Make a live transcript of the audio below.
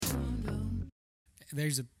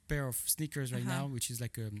there's a pair of sneakers right Uh-huh. now, which is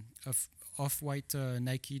like off-white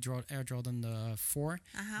Nike Air Jordan 4,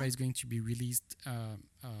 Uh-huh. but it's going to be released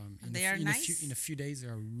They are in a nice. few days. They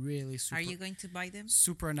are really Are you going to buy them?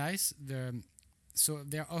 super nice. So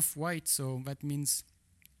they're off-white, so that means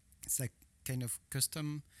it's like kind of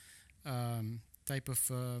custom type of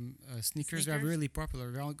sneakers. They're Sneakers. really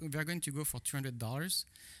popular. They're going to go for $200,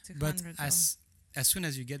 but 200. as soon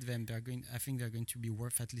as you get them, I think they're going to be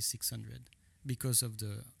worth at least 600 because of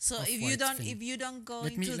the So off-white thing. if you don't go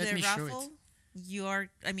Let me into let the me show it. raffle, you are.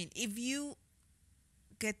 I mean, if you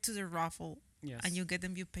get to the raffle Yes. and you get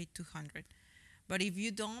them, you pay 200. But if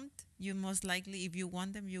you don't, you most likely, if you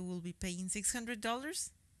want them, you will be paying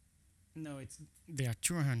 $600. No, they are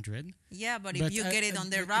 200. Yeah, but if you get it on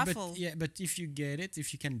the raffle, But if you get it,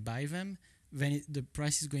 if you can buy them, then the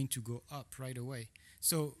price is going to go up right away.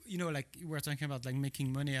 So like we're talking about, like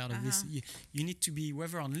making money out of this. Uh-huh. You need to be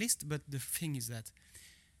whether on list, but the thing is that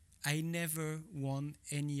I never won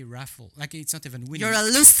any raffle. Like it's not even winning. you're a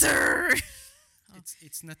loser.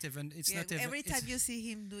 It's not even. It's Yeah, not even. every time you see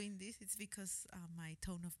him doing this, it's because my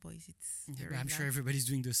tone of voice it's Yeah, very but I'm sure loud. everybody's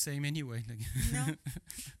doing the same anyway. Like, No.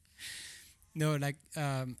 no, like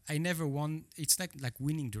I never won. It's like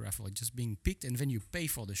winning the raffle, like just being picked, and then you pay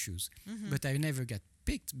for the shoes. Mhm. But I never get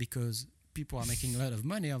picked because people are making a lot of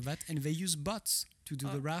money on that, and they use bots to do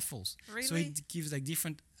Oh, the raffles. So really? it gives like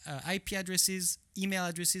different IP addresses, email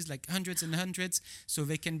addresses, like hundreds and hundreds, so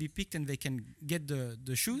they can be picked and they can get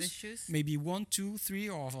the shoes. The shoes. Maybe 1, 2, 3,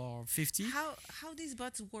 or 50. How these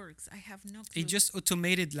bots works? I have no clue. It just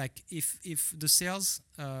automated, like if the sales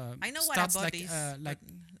I know what starts a bot like is, like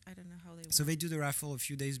but I don't know how they work. so they do the raffle a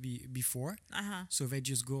few days before. Uh-huh. So they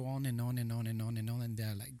just go on and on and on and on and on, and there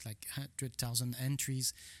are like 100,000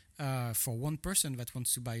 entries for one person that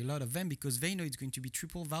wants to buy a lot of them because they know it's going to be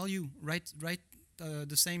triple value right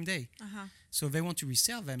the same day. Uh-huh. So they want to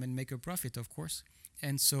resell them and make a profit, of course.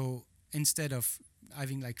 And so instead of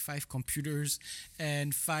having like 5 computers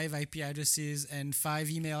and 5 IP addresses and 5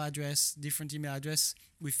 different email address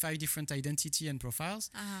with 5 different identity and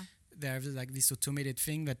profiles, Uh-huh. there's like this automated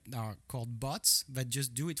thing that are called bots that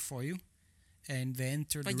just do it for you, and they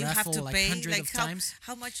enter But the you have raffle to like pay hundreds like of times.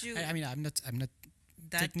 how much you I mean, I'm not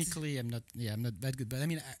that technically I'm not that good, but I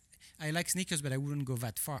mean I like sneakers, but I wouldn't go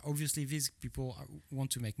that far. Obviously these people want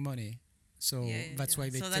to make money, so that's why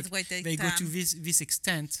so that's why they go to this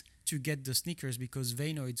extent to get the sneakers because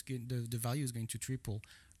they know it's good, the value is going to triple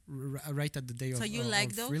right at the day So of, you like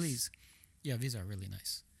of those? release. Yeah, these are really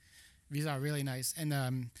nice. These are really nice,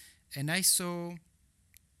 and I saw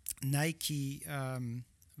Nike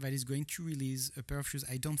that is going to release a pair of shoes.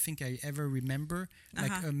 I don't think I ever remember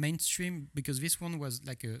like Uh-huh. a mainstream, because this one was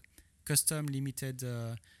like a custom limited.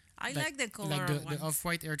 I like the color like one. the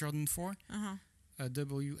off-white Air Jordan 4 Uh-huh.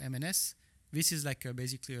 WMNS. This is like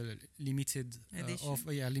basically a limited Edition?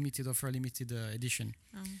 limited offer, limited edition.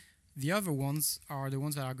 Um, The other ones are the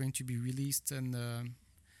ones that are going to be released and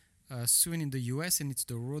soon in the US, and it's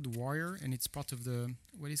the Road Warrior, and it's part of the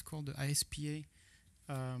what is called the ISPA.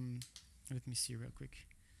 Let me see real quick.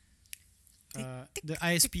 The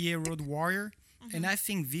ISPA Road Warrior, and I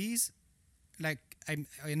think these, like,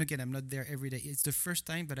 and again, I'm not there every day. It's the first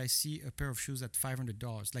time that I see a pair of shoes at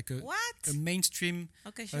 $500, like a what? mainstream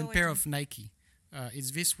Okay, a show it. pair of Nike.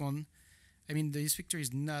 It's this one. I mean, this picture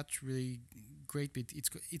is not really great, but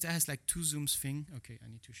it has like 2 zooms thing. Okay, I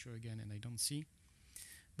need to show again, and I don't see.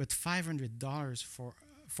 But $500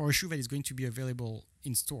 for a shoe that is going to be available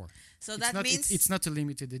in store. So It's that not, means it's not a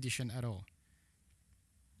limited edition at all.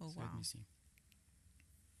 Oh So wow. let me see.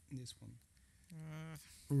 This one,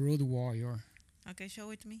 Road Warrior. Okay, show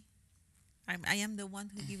it me. I am the one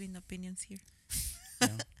who giving opinions here.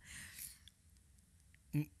 Yeah.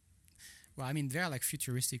 Well, I mean, they're like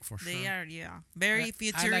futuristic for sure. They are, yeah, very I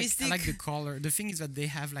futuristic. like the color. The thing is that they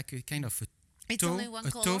have like a kind of a It's toe, only one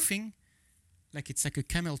a color. toe thing. Like it's like a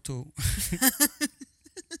camel toe.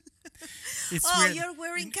 It's Oh, weird. you're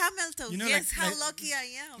wearing camel toes. You know, Yes, like- how like lucky I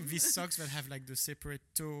am. These socks that have like the separate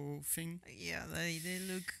toe thing. Yeah, they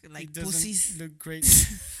look like It doesn't pussies. look great.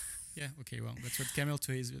 Yeah, okay, well, that's what camel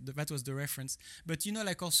toe is. That was the reference. But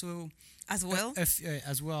like also As well.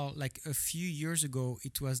 as well, like a few years ago,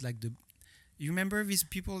 it was like you remember these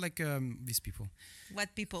people, like these people,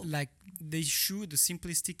 What people? like the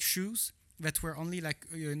simplistic shoes that were only like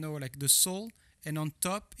like the sole, and on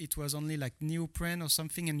top it was only like neoprene or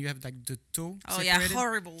something, and you have like the toe Oh yeah, separated.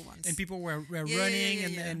 horrible ones. And people were Yeah, running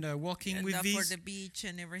yeah. and walking And with up these. for the beach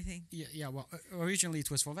and everything. Yeah. Well, originally it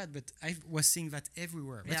was for that, but I was seeing that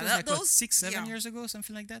everywhere. That Yeah, was like what, those- 6, 7 yeah. years ago,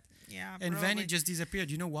 something like that. Yeah, And then probably. it just disappeared.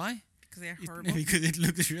 You know why? because they're horrible. because it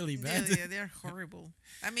looks really bad. They're horrible.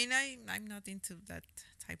 I mean, I'm not into that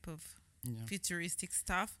type of Yeah. futuristic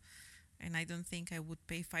stuff, and I don't think I would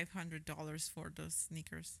pay $500 for those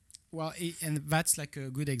sneakers. Well, and that's like a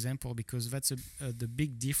good example because that's the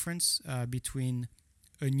big difference between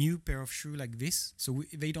a new pair of shoe like this. So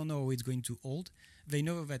they don't know how it's going to hold. They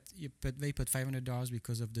know that they put $500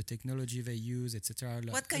 because of the technology they use, etc.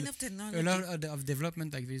 What kind of technology? A lot of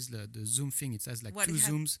development like this, the zoom thing. It has like What two it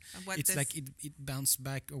had- zooms. what It's does- like it bounces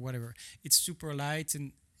back or whatever. It's super light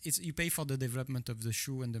and you pay for the development of the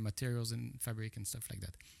shoe and the materials and fabric and stuff like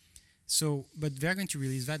that. So, but they're going to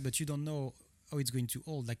release that, but you don't know how it's going to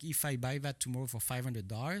hold. Like if I buy that tomorrow for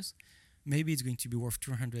 $500, maybe it's going to be worth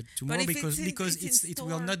 $200 tomorrow if because it's in it will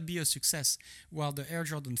store- not be a success. While the Air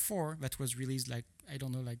Jordan 4 that was released like I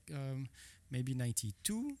don't know maybe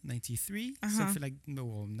 92, 93, something like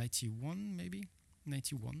 91 maybe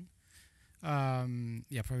 91.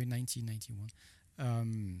 Yeah, probably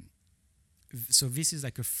 1991. So this is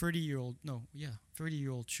like a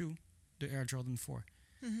 30-year-old shoe, the Air Jordan 4.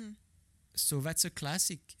 Mhm. So that's a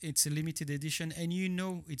classic. It's a limited edition, and you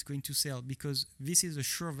know it's going to sell because this is a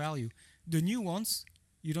sure value. The new ones,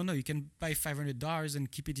 you don't know. You can buy $500 and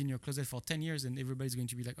keep it in your closet for 10 years, and everybody's going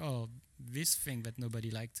to be like, "Oh, this thing that nobody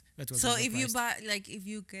liked." That was So if you overpriced." if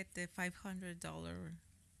you get the $500,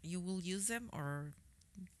 you will use them, or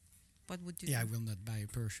what would you Yeah, I do? will not buy a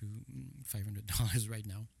pair of shoe $500 right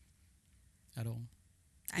now, at all.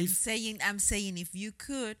 I'm if- saying if you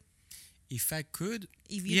could, If I could,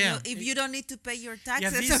 if you Yeah, know, if it- you don't need to pay your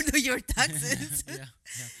taxes this- or do your taxes. yeah.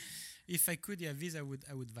 If I could, these I would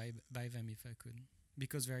buy them if I could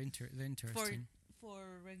because they're interesting.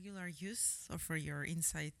 For regular use or for your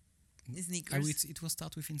inside sneakers. I would. It will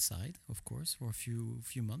start with inside, of course, for a few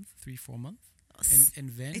months, 3-4 months,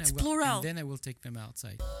 and then It's I will, plural. And then I will take them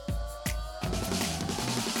outside.